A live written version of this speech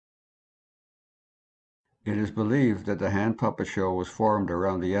It is believed that the hand puppet show was formed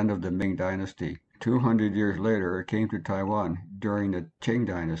around the end of the Ming Dynasty. 200 years later, it came to Taiwan during the Qing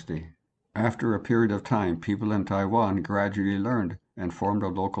Dynasty. After a period of time, people in Taiwan gradually learned and formed a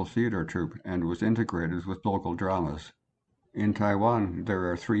local theater troupe and was integrated with local dramas. In Taiwan, there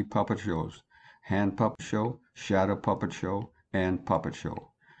are 3 puppet shows: hand puppet show, shadow puppet show, and puppet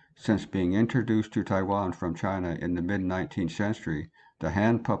show. Since being introduced to Taiwan from China in the mid-19th century, the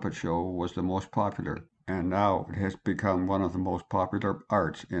hand puppet show was the most popular, and now it has become one of the most popular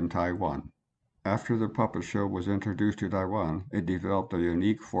arts in Taiwan. After the puppet show was introduced to Taiwan, it developed a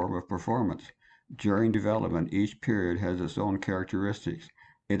unique form of performance. During development, each period has its own characteristics.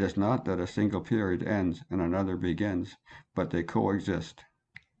 It is not that a single period ends and another begins, but they coexist.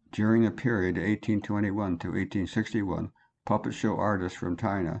 During the period 1821 to 1861, puppet show artists from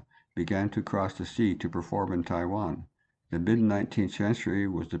China began to cross the sea to perform in Taiwan. The mid-19th century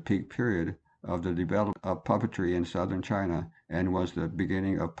was the peak period of the development of puppetry in southern China and was the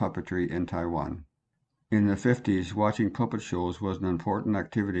beginning of puppetry in Taiwan. In the 50s, watching puppet shows was an important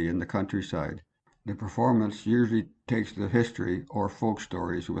activity in the countryside. The performance usually takes the history or folk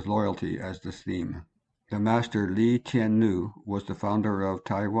stories with loyalty as the theme. The master Li Tianlu was the founder of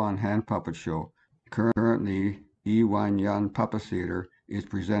Taiwan Hand Puppet Show. Currently, Yi Wanyan Puppet Theater is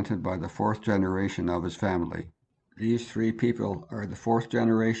presented by the 4th generation of his family. These 3 people are the 4th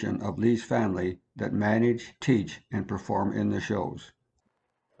generation of Li's family that manage, teach, and perform in the shows.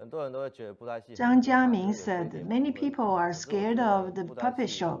 Zhang Jiaming said many people are scared of the puppet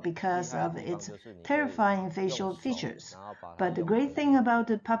show because of its terrifying facial features. But the great thing about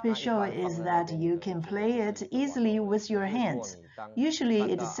the puppet show is that you can play it easily with your hands. Usually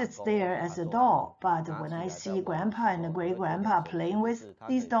it sits there as a doll, but when I see Grandpa and Great-Grandpa playing with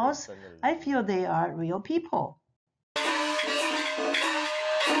these dolls, I feel they are real people.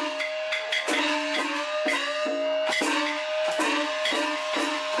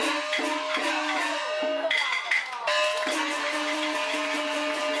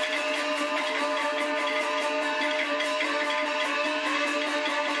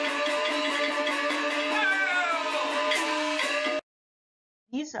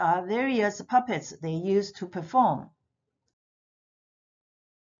 These are various puppets they use to perform.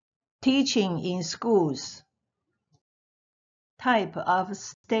 Teaching in schools. Type of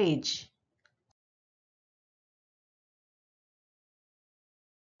stage.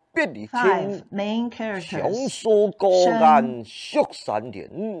 5 main characters. 常思孤雁宿山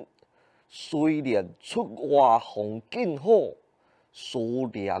林，虽然出外风景好，思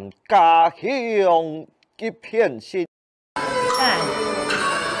念家乡一片心。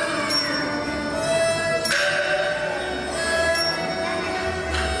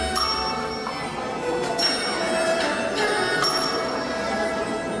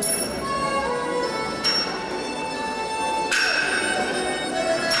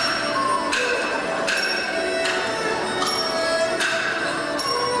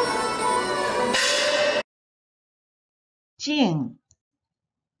静，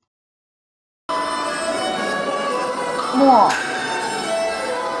默，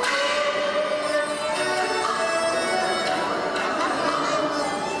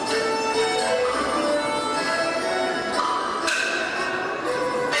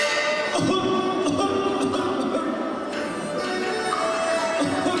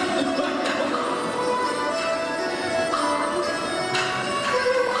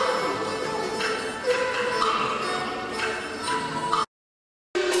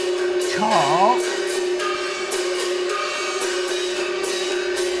丑。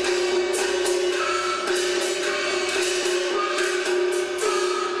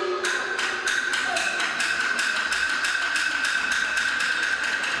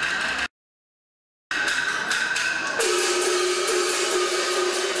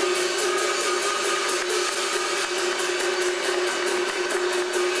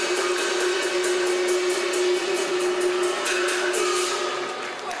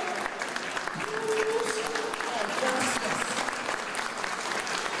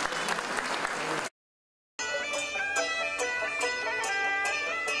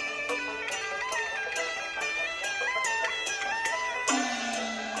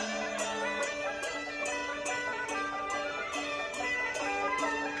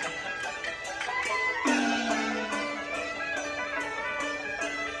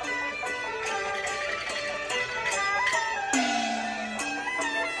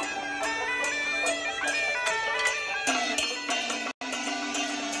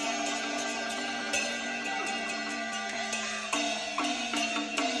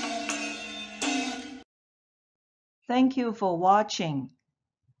Thank you for watching.